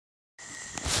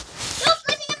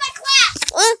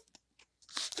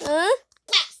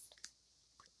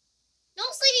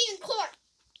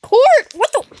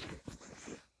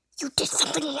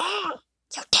something wrong.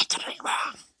 You did something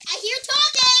wrong. I hear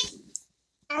talking.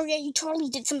 Oh yeah, you totally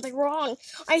did something wrong.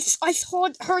 I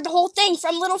heard the whole thing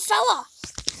from little fella.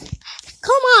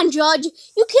 Come on, Judge.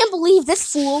 You can't believe this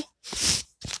fool.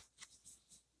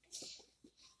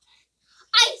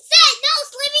 I said no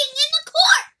sleeping in the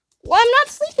court. Well, I'm not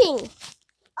sleeping.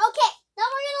 Okay, now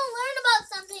we're gonna learn about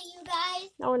something, you guys.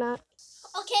 No, we're not.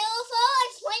 Okay, little fella,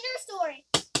 explain your story.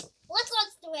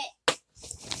 Let's do it.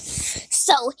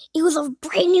 So, it was a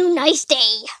brand new nice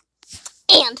day.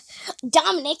 And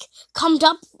Dominic came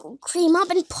up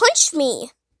and punched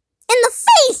me in the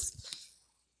face.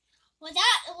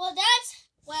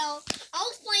 Well, I'll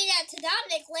explain that to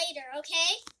Dominic later,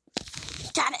 okay?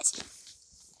 Got it.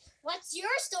 What's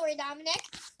your story, Dominic?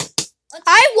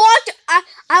 I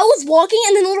was walking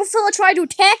and then the little fella tried to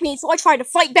attack me, so I tried to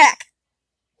fight back.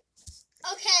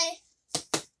 Okay.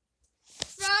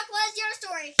 Frog, what's your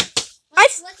story?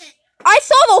 Listen. I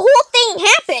saw the whole thing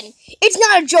happen. It's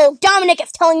not a joke. Dominic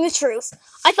is telling the truth.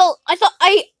 I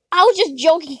was just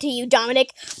joking to you,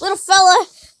 Dominic. Little fella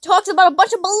talks about a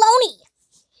bunch of baloney.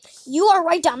 You are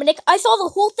right, Dominic. I saw the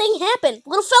whole thing happen.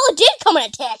 Little fella did come and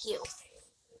attack you.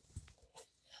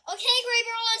 Okay,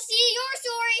 Graber, let's see your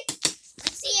story.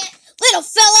 Let's see it. Little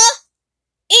fella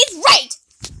is right.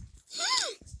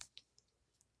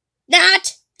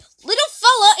 Not. Little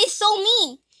fella is so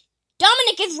mean.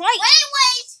 Dominic is right.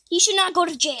 Wait. He should not go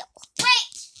to jail.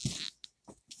 Wait.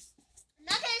 I'm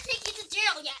not going to take you to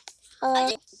jail yet. I'm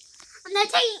not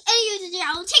taking any of you to jail.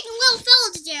 I'm taking little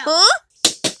fella to jail. Huh?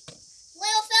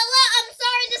 Little fella, I'm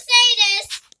sorry to say this.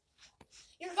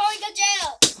 You're going to jail.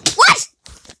 What?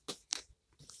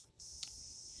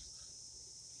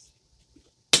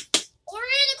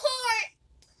 Order in the court.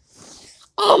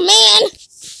 Oh man.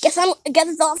 Guess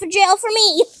it's all for jail for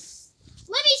me.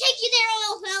 Let me take you there,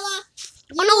 little fella.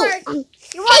 You are coming.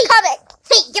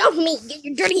 Hey, get off me. Get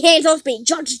your dirty hands off me.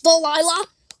 Judge Delilah.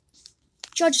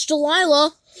 Judge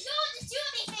Delilah. You don't have to do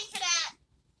anything for that.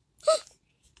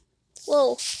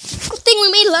 Whoa. Good thing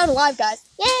we made it out alive, guys.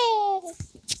 Yay.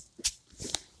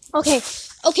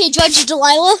 Okay, Judge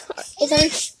Delilah. This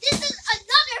is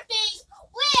another thing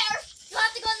where you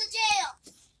have to go to jail.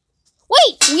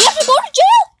 Wait, we have to go to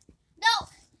jail? No.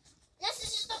 This is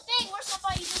just a thing where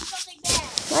somebody did something bad.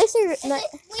 Nicer.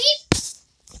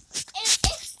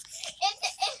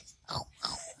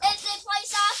 If they play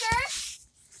soccer,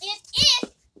 and if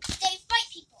they fight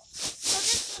people. So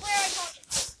this is where I'm talking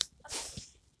about.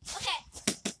 Okay.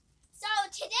 So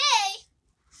today,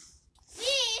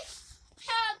 we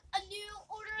have a new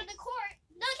order in the court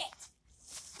nugget.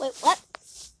 Wait, what?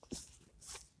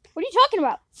 What are you talking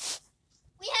about?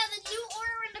 We have a new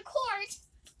order in the court,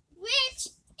 which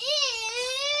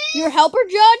is... Your helper,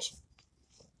 Judge?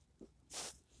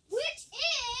 Which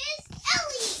is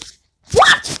Ellie.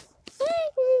 What?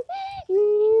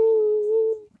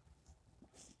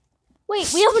 Wait,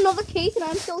 we have another case and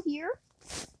I'm still here?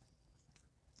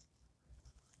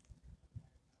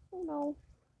 Oh no.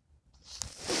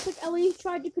 Looks like Ellie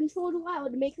tried to control Delilah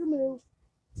to make her move.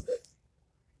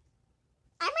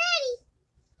 I'm ready.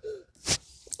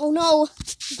 Oh no.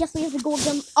 I guess we have to go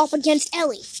up against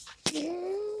Ellie. Okay,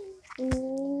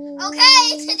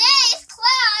 today's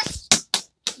class.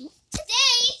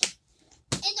 Today,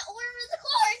 in the order of the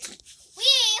court,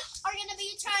 we are going to be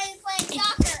trying playing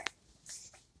soccer.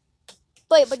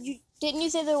 Wait, but didn't you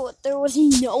say there was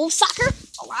no soccer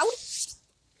allowed?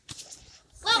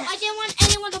 Well, I didn't want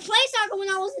anyone to play soccer when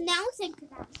I was announcing to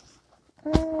them.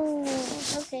 Oh,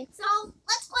 okay. So,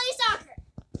 let's play soccer.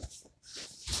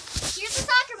 Here's the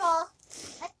soccer ball.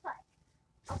 Let's play.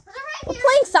 I'll put it right We're here.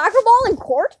 playing soccer ball in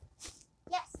court?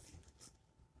 Yes.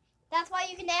 That's why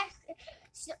you can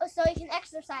so you can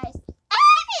exercise.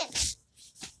 Amen.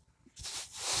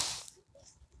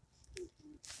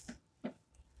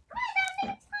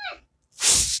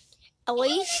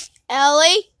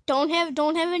 Ellie, don't have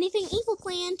anything evil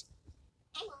planned.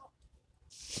 I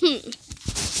won't.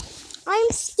 I'm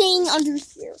staying under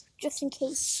here just in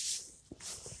case.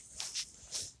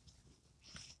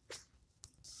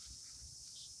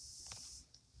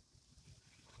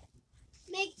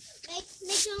 Make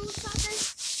no soccer.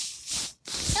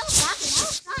 No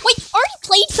soccer. Wait, already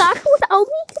played soccer without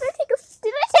me?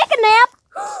 Did I take a nap?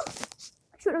 I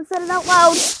should have said it out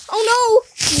loud. Oh no!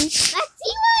 Let's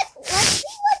see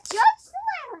what Judge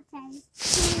Delilah says.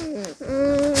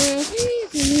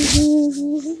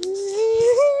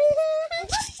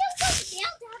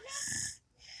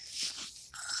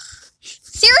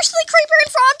 Seriously, Creeper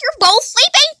and Frog, you're both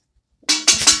sleeping?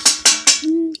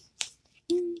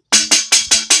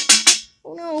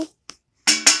 Oh no.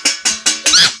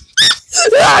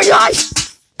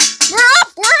 We're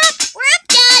up!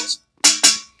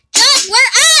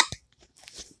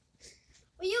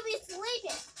 Will you be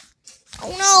sleeping?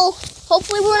 Oh no.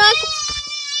 Hopefully we're not.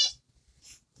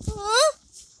 Huh?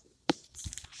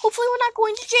 Hopefully we're not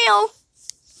going to jail.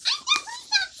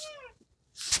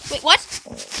 Wait, what?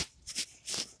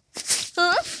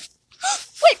 Huh?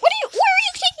 Wait, where are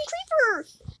you taking Creeper?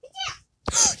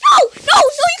 No,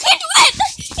 you can't do that.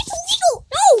 It's illegal.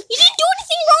 No, you didn't do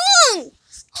anything wrong.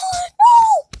 No.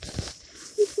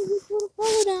 He's gonna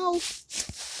follow now.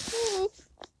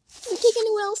 Can we take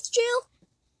anyone else to jail?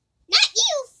 Not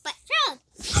you, but Frog.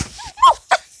 No.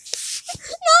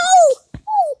 No.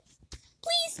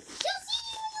 Please. You'll see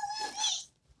you in a little bit.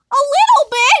 A little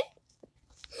bit.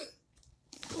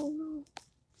 Oh no.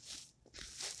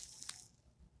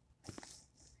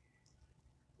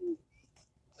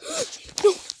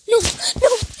 No.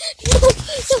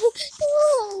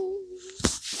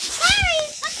 Sorry,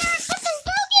 let's go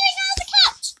getting on the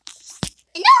couch.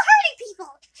 And no hurting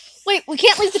people. Wait, we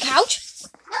can't leave the couch?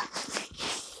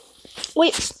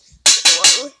 Wait.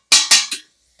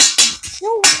 No,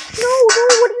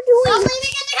 what are you doing? No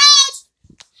leaving in the couch.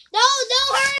 No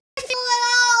hurting people at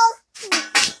all.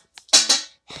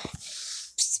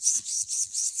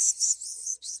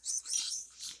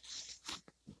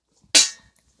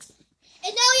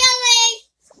 And no yelling.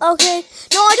 Okay.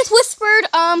 No, I just whispered,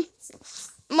 Okay,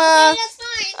 that's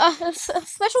fine. a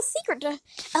special secret to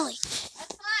Ellie.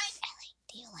 That's fine. Ellie,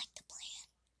 do you like the plan?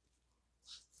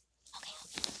 Okay.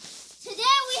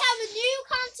 Today we have a new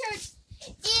concert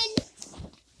in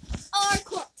our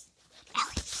court.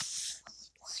 Ellie,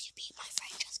 will you be my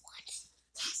friend just once?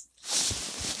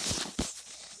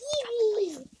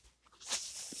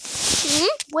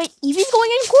 Wait, Evie's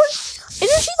going in court?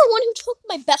 Isn't she the one who took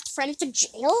my best friend to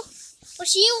jail? Well,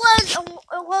 she wanted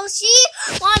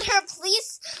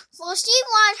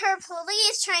her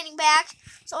police training back,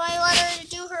 so I let her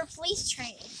do her police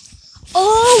training.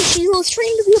 Oh, she was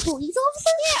trained to be a police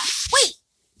officer? Yeah. Wait,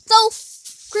 so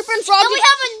Creeper and Frog Then we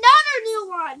have another new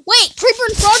one. Wait, Creeper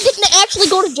and Frog didn't actually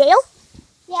go to jail?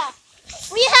 Yeah.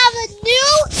 We have a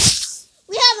new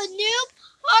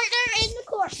partner in the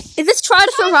court. Is this Try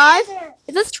to Survive? Partner.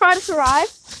 Is this Try to Survive?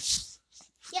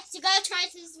 Yes, you gotta try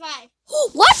to survive.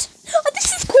 What?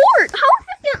 This is court. How is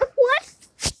this not what?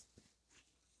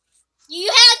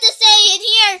 You have to stay in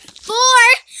here for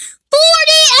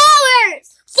 40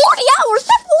 hours. 40 hours?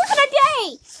 That's more than a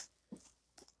day.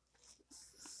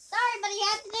 Sorry, but you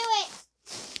have to do it.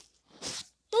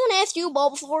 No one asked you,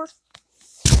 Bulbasaur.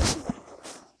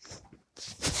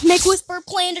 Make Whisper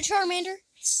plan to Charmander.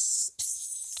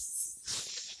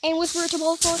 And whisper it to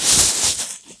Bulbasaur.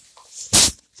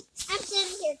 I'm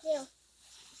sitting here too.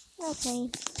 Okay.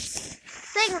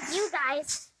 Same with you guys.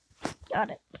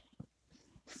 Got it.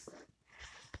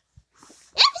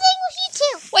 I'm sitting with you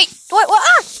too. Wait, what?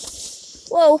 Ah!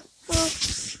 Whoa.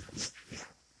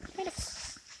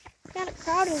 Kind of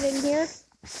crowded in here.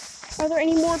 Are there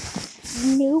any more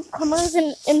newcomers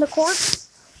in the court?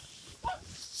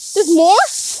 There's more?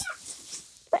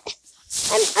 But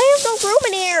I have no room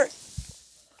in here.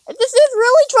 This is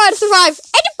really Try to Survive.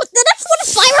 And the next one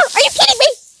is Fire. Are you kidding me?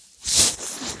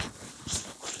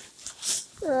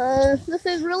 This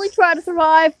is really Try to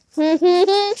Survive. Everybody, you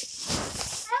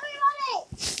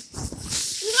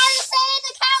gotta stay in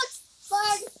the couch for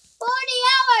 40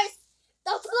 hours.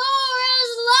 The floor is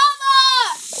lava.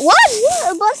 What?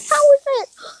 Yeah, but how is it?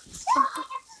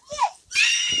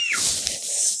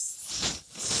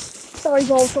 Sorry,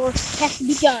 Bulbasaur. Has to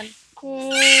be done. I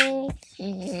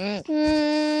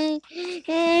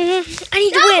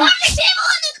need to No win. pushing people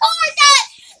in the court.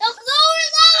 The floor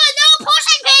is lava. No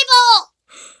pushing people.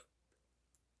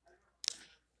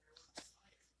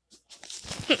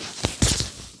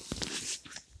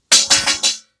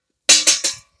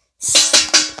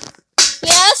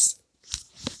 Yes?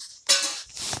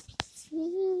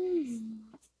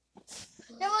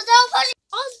 There was no pushing.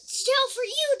 I'll jail for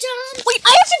you, John. Wait, I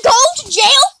have to go to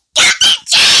jail? Get in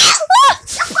jail. Ah!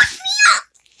 Don't push me up.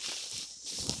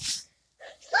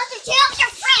 Go to jail with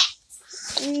your friends.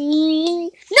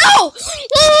 No!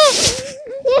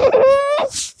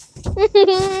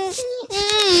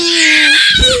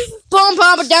 Bum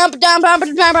bum ba dum ba dum bum ba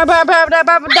dum ba ba ba ba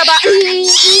ba ba ba.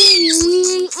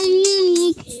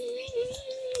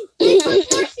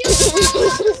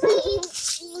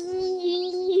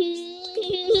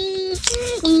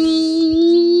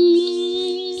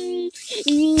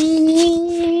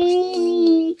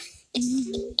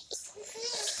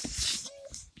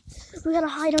 We gotta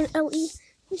hide on Ellie.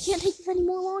 We can't take this any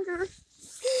more longer. I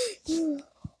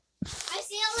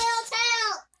see a little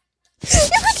tail.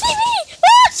 You can see me!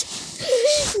 What?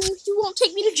 You won't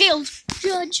take me to jail,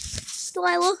 Judge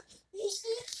Delilah.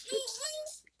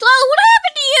 Delilah, what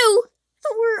happened to you? So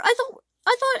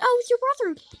I thought I was your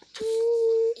brother.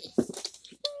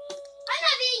 I'm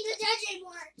not being the judge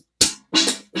anymore.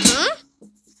 Huh?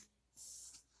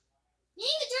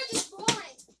 Being the judge is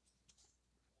boring.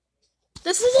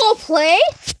 This is a little play.